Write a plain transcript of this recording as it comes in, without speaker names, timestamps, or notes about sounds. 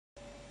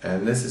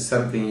And this is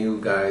something you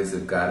guys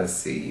have got to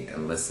see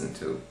and listen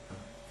to.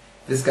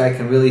 This guy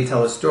can really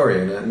tell a story,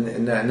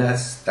 and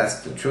that's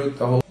the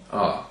truth.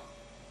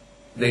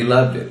 They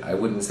loved it. I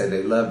wouldn't say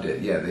they loved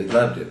it. Yeah, they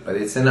loved it, but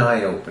it's an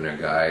eye-opener,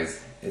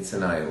 guys. It's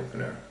an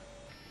eye-opener.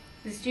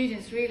 The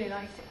students really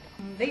liked it.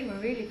 They were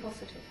really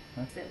positive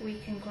that we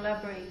can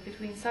collaborate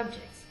between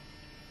subjects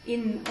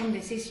on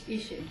this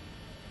issue.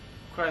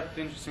 Quite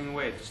an interesting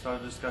way to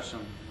start a discussion.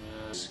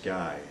 This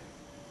guy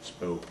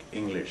spoke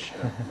English,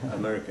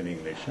 American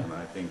English, and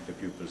I think the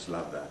pupils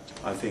love that.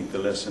 I think the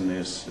lesson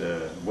is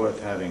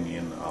worth having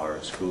in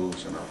our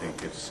schools, and I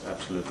think it's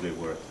absolutely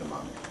worth the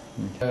money.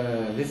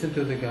 Listen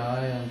to the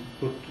guy and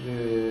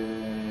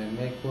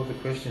make all the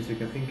questions you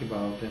can think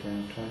about it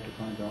and try to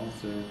find the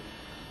answer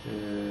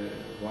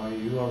why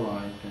you are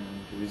right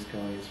and this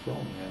guy is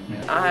wrong.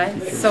 I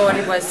thought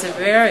it was a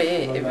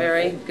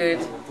very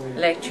good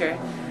lecture.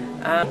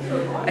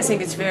 I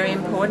think it's very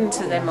important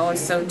to them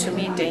also to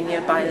meet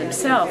Dania by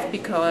themselves,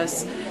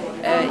 because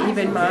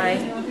even my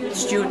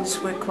students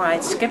were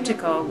quite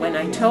skeptical when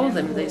I told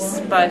them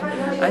this, but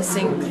I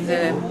think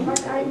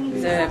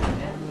the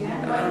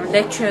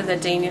lecture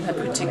that Daniel had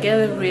put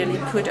together really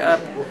put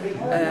up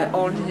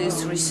all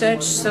his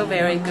research so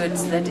very good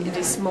that it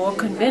is more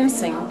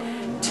convincing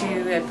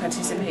to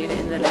participate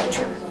in the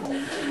lecture.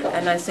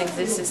 And I think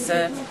this is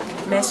a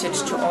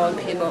message to all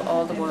people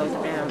all the world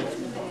around.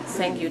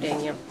 Thank you,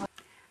 Daniel.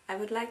 I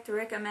would like to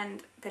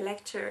recommend the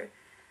lecture,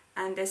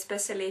 and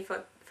especially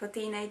for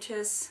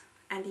teenagers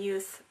and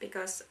youth,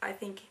 because I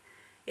think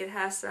it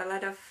has a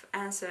lot of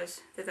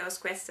answers to those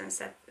questions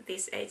that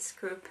this age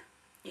group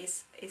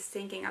is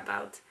thinking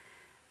about.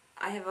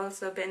 I have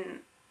also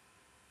been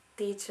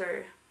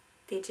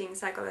teaching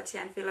psychology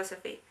and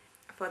philosophy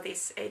for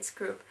this age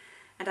group,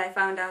 and I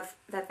found out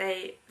that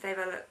they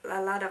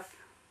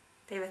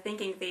were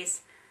thinking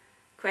these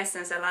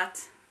questions a lot,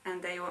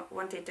 and they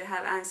wanted to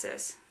have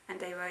answers, and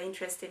they were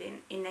interested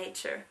in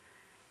nature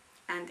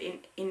and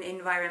in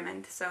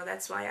environment. So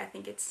that's why I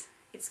think it's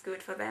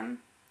good for them,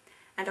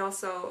 and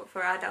also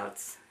for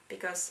adults,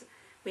 because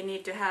we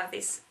need to have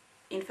this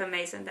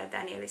information that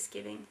Daniel is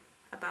giving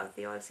about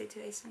the oil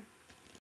situation.